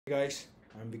Hey guys,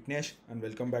 I'm Vignesh and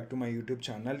welcome back to my YouTube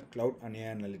channel Cloud and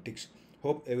AI Analytics.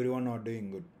 Hope everyone are doing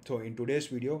good. So in today's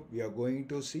video, we are going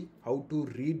to see how to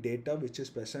read data which is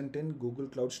present in Google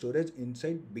Cloud Storage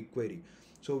inside BigQuery.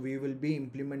 So we will be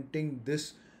implementing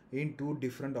this in two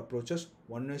different approaches.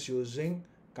 One is using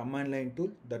command line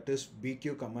tool, that is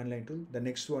BQ command line tool. The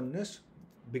next one is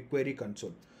BigQuery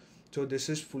console. So this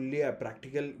is fully a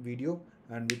practical video,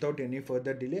 and without any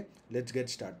further delay, let's get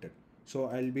started. So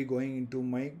I'll be going into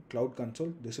my cloud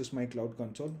console. This is my cloud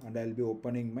console and I'll be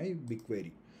opening my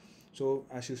BigQuery. So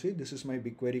as you see, this is my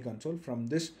BigQuery console. From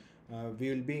this, we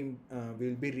will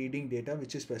be reading data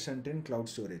which is present in cloud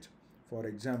storage. For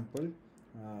example,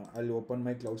 I'll open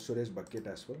my cloud storage bucket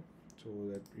as well, so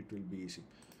that it will be easy.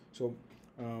 So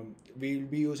we will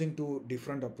be using two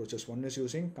different approaches. One is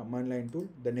using command line tool.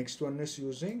 The next one is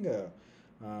using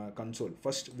console.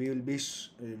 First, we'll be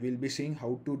seeing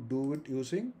how to do it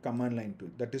using command line tool.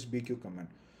 That is BQ command.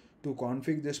 To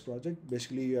configure this project,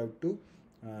 basically you have to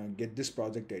get this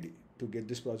project ID. To get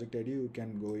this project ID, you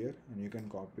can go here and you can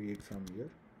copy it from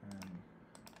here and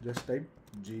just type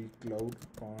gcloud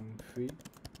config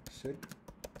set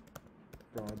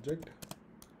project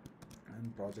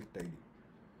and project ID.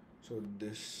 So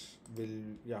this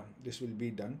will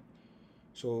be done.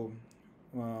 So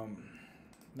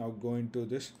now go into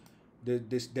this.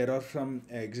 There are some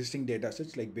existing data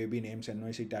sets like baby names,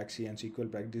 NYC taxi, and SQL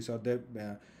practice. These are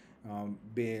the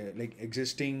like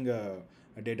existing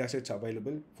data sets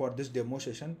available. For this demo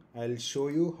session, I'll show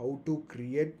you how to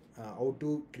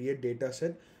create data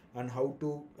set and how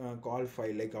to call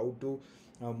file, like how to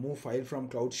move file from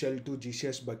Cloud Shell to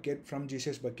GCS bucket, from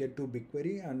GCS bucket to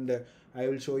BigQuery, and I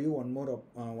will show you one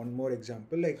more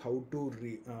example, like how to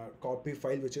copy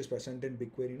file which is present in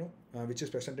BigQuery, which is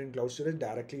present in Cloud Storage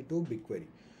directly to BigQuery.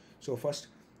 So first,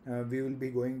 we will be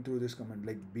going through this command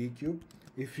like bq.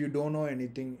 If you don't know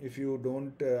anything, if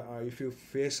you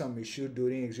face some issue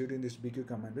during executing this bq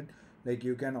command, like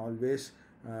you can always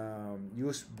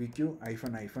use bq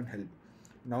 -help.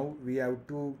 Now we have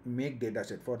to make data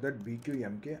set. For that,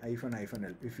 bq-mk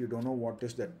 -help. If you don't know what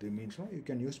is that means, no, you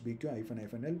can use bq-help,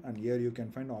 and here you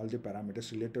can find all the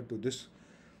parameters related to this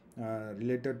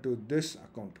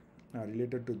account,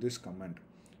 related to this command.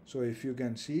 So if you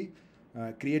can see,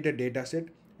 create a data set,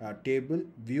 table,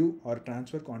 view, or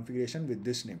transfer configuration with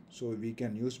this name. So we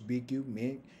can use bq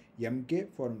make mk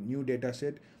for new data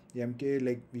set. MK,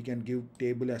 like we can give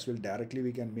table as well directly,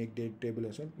 we can make table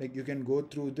as well. Like you can go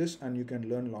through this and you can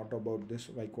learn a lot about this,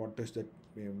 like what is that.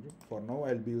 For now,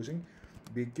 I'll be using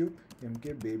bq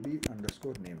mk baby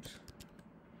underscore names.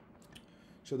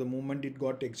 So the moment it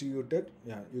got executed,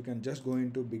 you can just go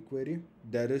into BigQuery.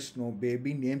 There is no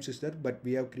baby names is there, but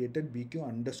we have created bq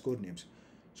underscore names.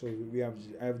 So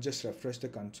I have just refreshed the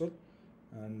console,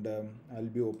 and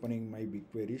I'll be opening my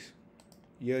BigQueries.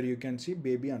 Here you can see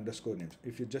baby underscore names.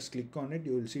 If you just click on it,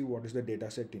 you will see what is the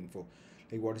dataset info,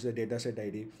 like what is the dataset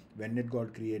ID, when it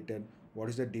got created, what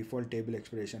is the default table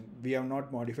expression. We have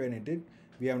not modified it.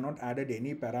 We have not added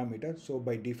any parameter. So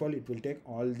by default, it will take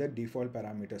all the default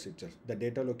parameters itself. The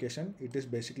data location, it is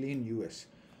basically in US.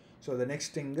 So the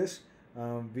next thing is,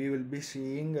 we will be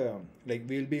seeing, like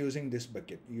we will be using this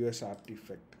bucket, US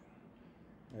artifact.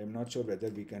 I'm not sure whether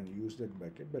we can use that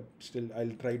bucket, but still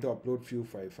I'll try to upload few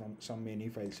files from some many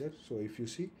files here. So if you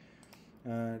see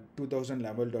 2000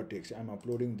 level.txt, I'm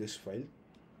uploading this file.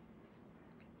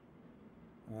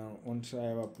 Once I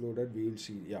have uploaded, we will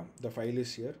see, the file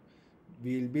is here.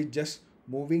 We will be just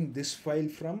moving this file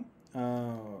from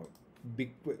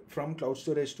from cloud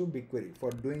storage to BigQuery. For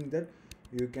doing that,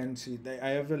 you can see that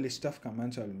I have a list of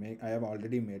commands I have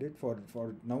already made it. For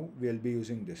now, we'll be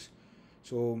using this.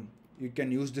 So you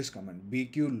can use this command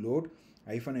bq load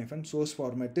 -- source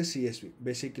format is CSV.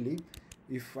 Basically,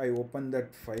 if I open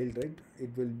that file, right,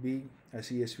 it will be a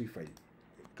CSV file,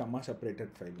 comma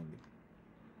separated file only.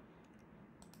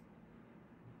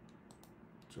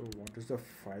 So what is the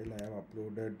file I have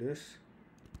uploaded is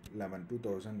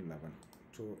 2011.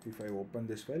 So if I open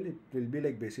this file, it will be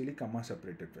like basically comma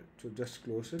separated file. So just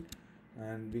close it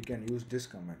and we can use this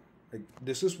command. Like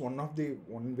this is one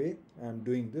way I'm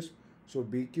doing this. So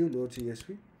bq load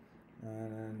CSV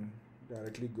and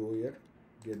directly go here,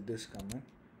 get this command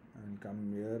and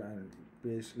come here and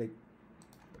paste, like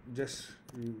just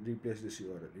replace this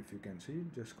URL. If you can see,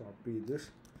 just copy this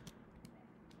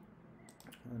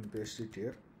and paste it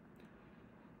here,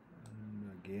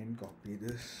 and again copy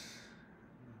this,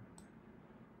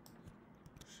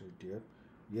 sit here.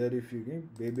 Here if you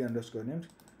give baby underscore names,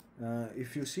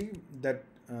 if you see that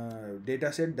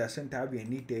data set doesn't have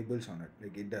any tables on it,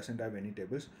 like it doesn't have any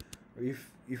tables,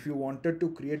 If you wanted to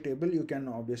create table, you can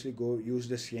obviously go use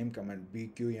the same command,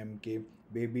 bqmk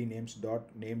baby names dot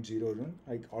name 0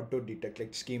 like auto detect,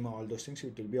 like schema, all those things,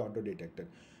 it will be auto detected.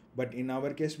 But in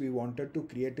our case, we wanted to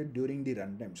create it during the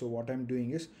runtime. So what I'm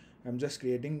doing is I'm just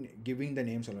giving the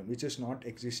names alone, which is not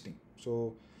existing.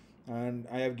 So, and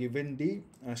I have given the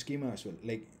schema as well,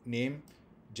 like name,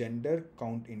 gender,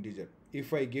 count, integer.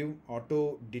 If I give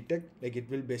auto detect, like it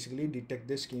will basically detect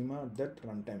the schema at that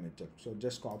runtime itself. So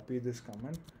just copy this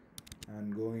command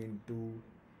and go into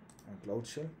Cloud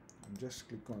Shell and just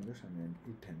click on this and then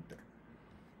hit enter.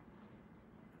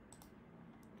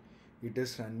 It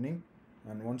is running,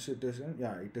 and once it is done,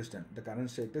 yeah, it is done. The current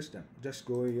state is done. Just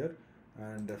go here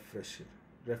and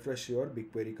refresh your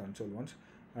BigQuery console once,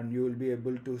 and you will be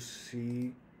able to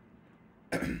see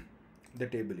the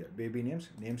table here, baby names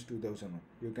 2001.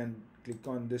 You can click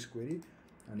on this query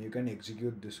and you can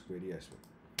execute this query as well.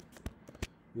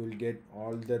 You will get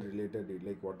all the related,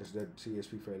 like what is that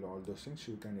CSV file, all those things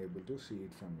you can able to see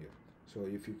it from here. So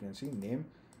if you can see name,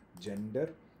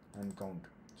 gender and count.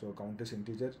 So count is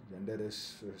integer, gender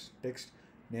is text,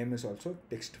 name is also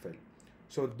text file.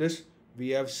 So this we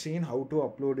have seen how to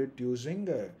upload it using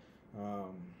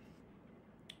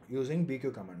using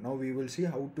BQ command. Now we will see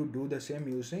how to do the same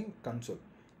using console.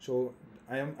 So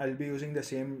I'll be using the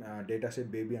same dataset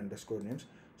baby underscore names.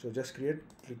 So just click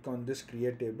on this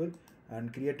create table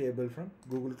and create table from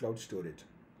Google Cloud Storage.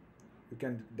 You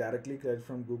can directly create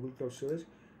from Google Cloud Storage,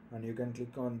 and you can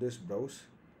click on this browse,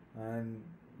 and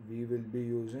we will be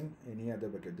using any other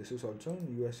bucket. This is also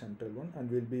US Central one, and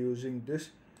we'll be using this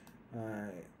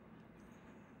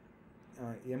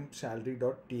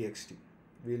msalary.txt.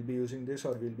 We'll be using this,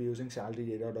 or we'll be using salary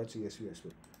data.csv as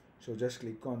well. So just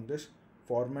click on this.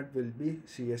 Format will be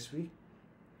CSV.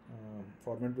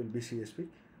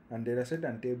 And dataset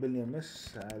and table name is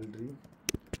salary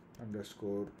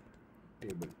underscore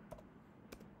table.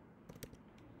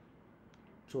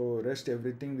 So rest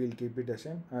everything we'll keep it as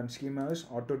same, and schema is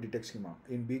auto detect schema.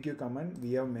 In BQ command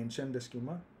we have mentioned the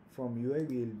schema. From UI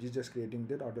we will be just creating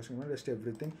that auto schema. Rest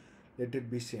everything let it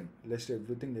be same. Let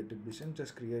it be same.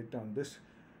 Just create on this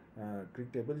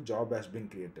click table, job has been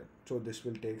created. So this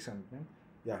will take some time.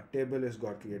 Yeah, table is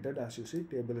got created. As you see,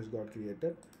 table is got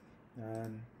created,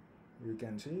 and you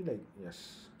can see like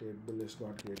yes, table is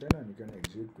got created, and you can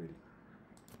execute query.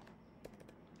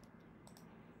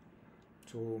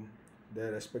 So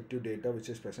the respective data which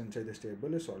is present inside this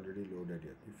table is already loaded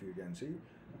here. If you can see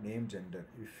name, gender.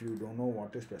 If you don't know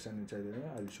what is present inside the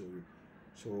I'll show you.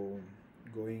 So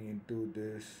going into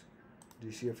this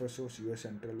GCFS source US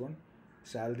Central one,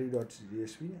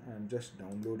 salary.csv, I'm just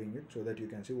downloading it so that you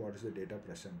can see what is the data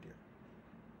present here.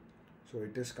 So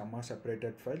it is comma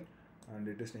separated file, and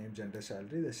it is name, gender,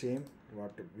 salary, the same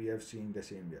what we have seen the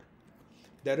same here.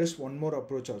 There is one more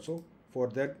approach also. For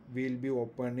that we'll be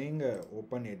opening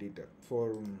open editor.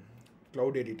 For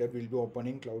cloud editor we'll be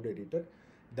opening cloud editor.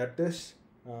 That is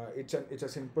it's a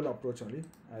simple approach only.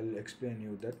 I'll explain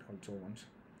you that also once.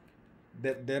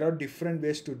 There are different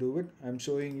ways to do it. I'm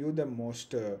showing you the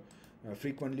most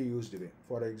frequently used way.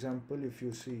 For example, if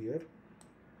you see here,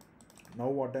 now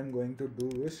what I'm going to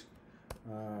do is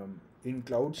in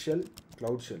Cloud Shell,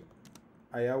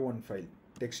 I have one file,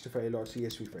 text file or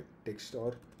CSV file, text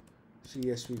or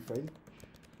CSV file.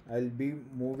 I'll be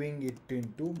moving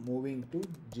to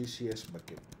GCS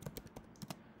bucket.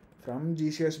 From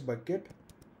GCS bucket,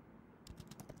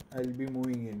 I'll be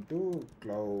moving into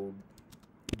Cloud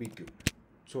BQ.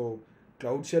 So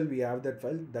Cloud Shell, we have that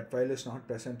file. That file is not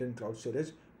present in Cloud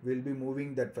Storage. We'll be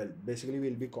moving that file. Basically,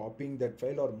 we'll be copying that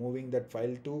file or moving that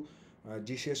file to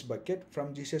GCS bucket.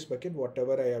 From GCS bucket,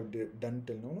 whatever I have done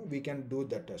till now, we can do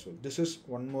that as well. This is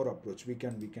one more approach we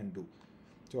can do.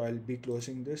 So I'll be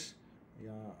closing this.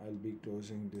 Yeah, I'll be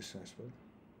closing this as well.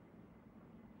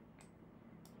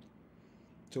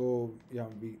 So yeah,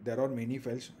 there are many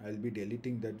files. I'll be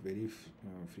deleting that very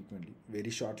frequently. Very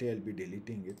shortly, I'll be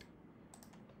deleting it.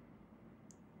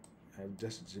 I've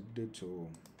just zipped it. So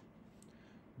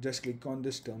just click on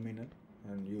this terminal,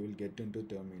 and you will get into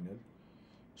terminal.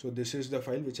 So this is the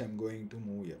file which I'm going to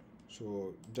move here.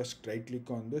 So just right click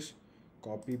on this,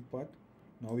 copy path.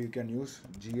 Now you can use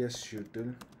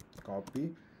gsutil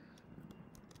copy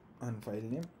and file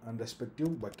name and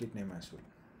respective bucket name as well.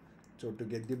 So to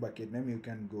get the bucket name, you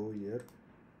can go here.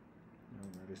 Now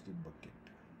where is the bucket?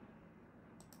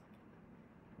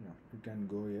 Yeah, you can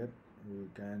go here. You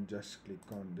can just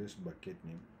click on this bucket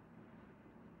name.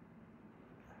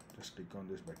 Just click on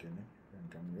this bucket name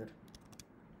and come here.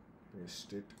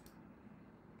 Paste it.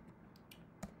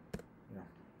 Yeah,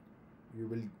 you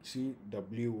will see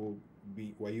yob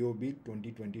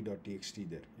 2020.txt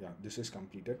there. Yeah, this is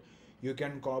completed. you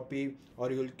can copy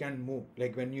or you can move.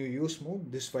 Like when you use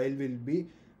move, this file will be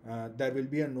there will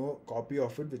be a no copy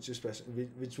of it which is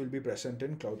which will be present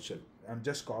in Cloud Shell. I'm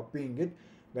just copying it.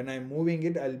 When I'm moving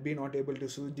it, I'll be not able to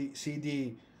see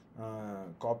the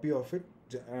copy of it.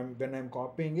 When I'm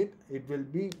copying it, it will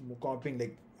be copying,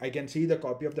 like I can see the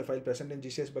copy of the file present in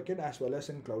GCS bucket as well as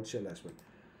in Cloud Shell as well.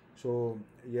 So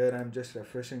here I'm just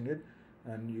refreshing it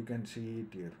and you can see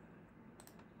it here.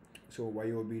 So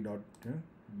yob dot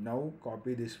now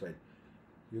copy this file.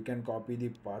 You can copy the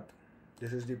path.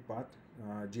 This is the path,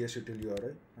 gsutil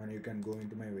URI, and you can go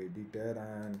into my editor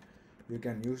and you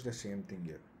can use the same thing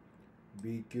here.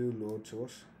 BQ load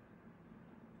source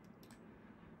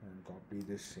and copy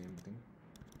this same thing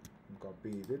and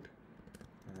copy it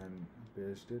and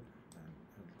paste it, and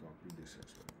I'll copy this as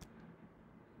well.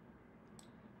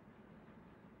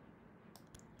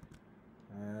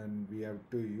 And we have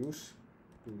to use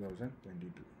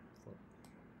 2022 for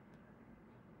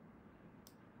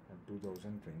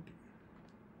 2020.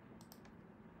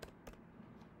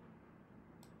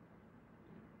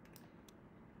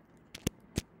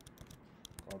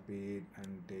 Copy it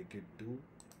and take it to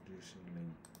this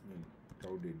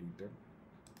Cloud Editor.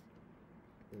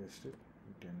 Paste it,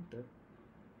 hit enter,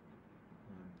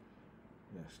 and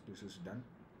yes, this is done.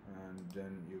 And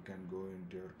then you can go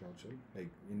into your Cloud Shell. Like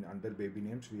in under baby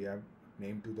names, we have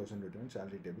name 2021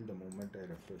 salary table. The moment I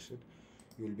refresh it,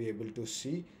 you will be able to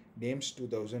see names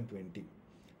 2020,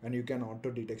 and you can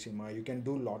auto detect schema. You can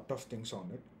do lot of things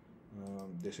on it.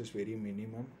 This is very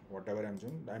minimum whatever I'm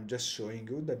doing. I'm just showing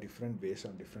you the different ways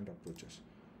and different approaches.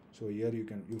 So here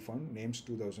you found names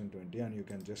 2020 and you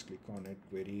can just click on it,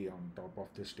 query on top of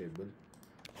this table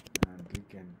and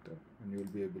click enter, and you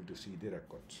will be able to see the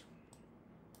records.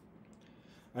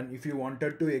 And if you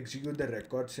wanted to execute the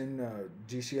records in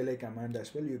GCLI command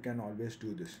as well, you can always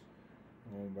do this.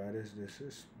 Where is this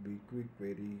is bquick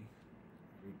query.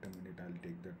 Wait a minute, I'll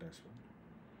take that as well.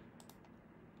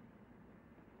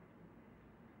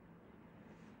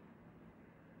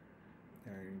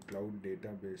 In cloud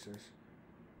databases,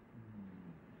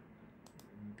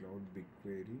 in cloud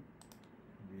BigQuery,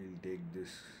 we'll take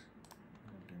this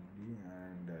MD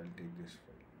and I'll take this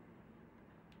file.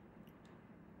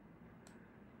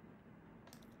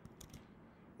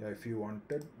 Yeah, if you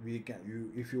wanted,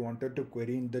 if you wanted to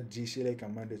query in the GCLI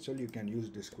command itself, you can use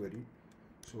this query.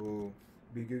 So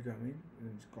BQ command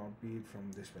is copied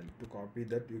from this file. To copy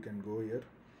that, you can go here,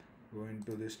 go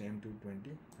into this name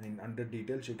 220, and under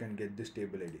details you can get this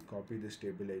table ID. Copy this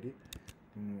table ID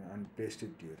and paste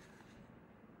it here.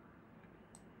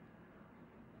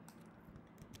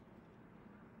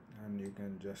 And you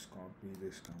can just copy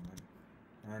this command,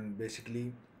 and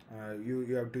basically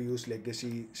you have to use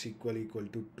legacy SQL equal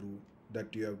to true,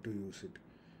 that you have to use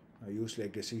it. Use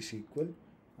legacy SQL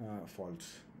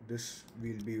false. This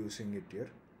we'll be using it here.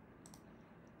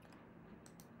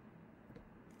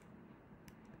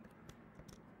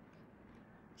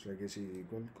 Legacy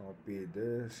equal, copy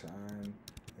this and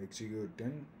execute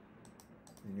in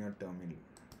your terminal.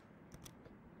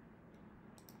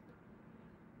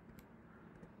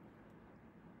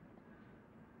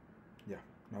 Yeah,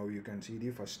 now you can see the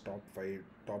first top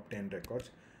 10 records,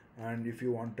 and if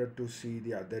you wanted to see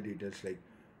the other details, like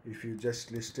if you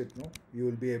just list it, you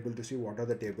will be able to see what are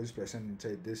the tables present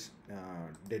inside this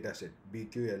data set.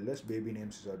 BQLS baby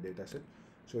names is our data set,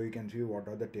 so you can see what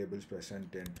are the tables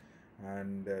present in.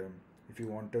 And if you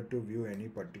wanted to view any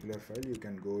particular file, you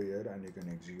can go here and you can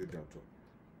execute also.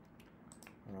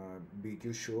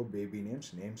 BQ show baby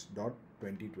names dot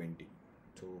 2020.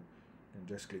 So you can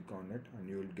just click on it and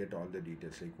you will get all the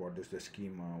details, like what is the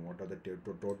schema, what are the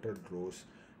total rows,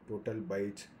 total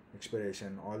bytes,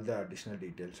 expiration, all the additional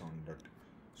details on that.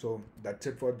 So that's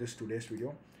it for this today's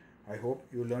video. I hope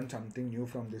you learned something new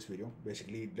from this video.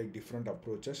 Basically, like different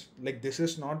approaches. Like this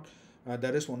is not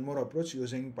there is one more approach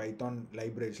using Python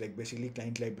libraries, like basically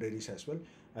client libraries as well.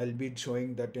 I'll be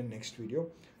showing that in next video.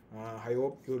 I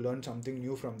hope you learned something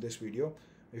new from this video.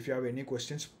 If you have any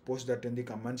questions, post that in the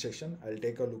comment section. I'll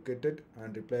take a look at it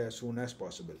and reply as soon as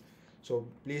possible. So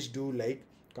please do like,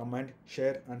 comment,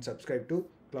 share and subscribe to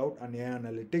Cloud and AI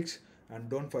Analytics, and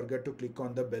don't forget to click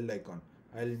on the bell icon.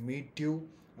 I'll meet you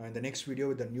in the next video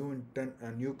with a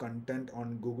new content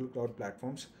on Google Cloud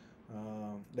platforms.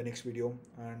 The next video,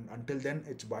 and until then,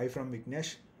 it's bye from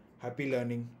Vignesh. Happy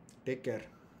learning. Take care.